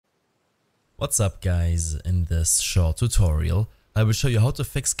What's up guys, in this short tutorial I will show you how to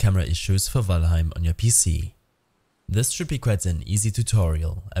fix camera issues for Valheim on your PC. This should be quite an easy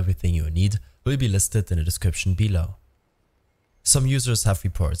tutorial, everything you need will be listed in the description below. Some users have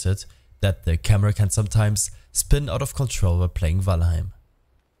reported that the camera can sometimes spin out of control while playing Valheim.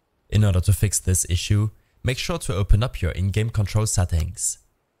 In order to fix this issue, make sure to open up your in-game control settings.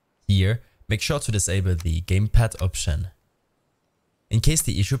 Here, make sure to disable the gamepad option. In case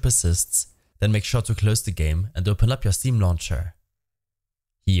the issue persists, then make sure to close the game and open up your Steam launcher.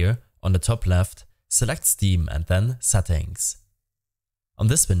 Here, on the top left, select Steam and then Settings. On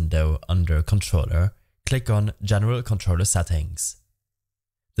this window, under Controller, click on General Controller Settings.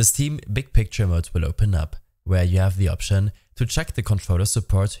 The Steam Big Picture mode will open up, where you have the option to check the controller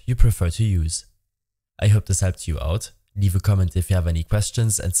support you prefer to use. I hope this helped you out. Leave a comment if you have any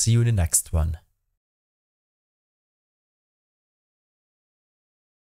questions and see you in the next one.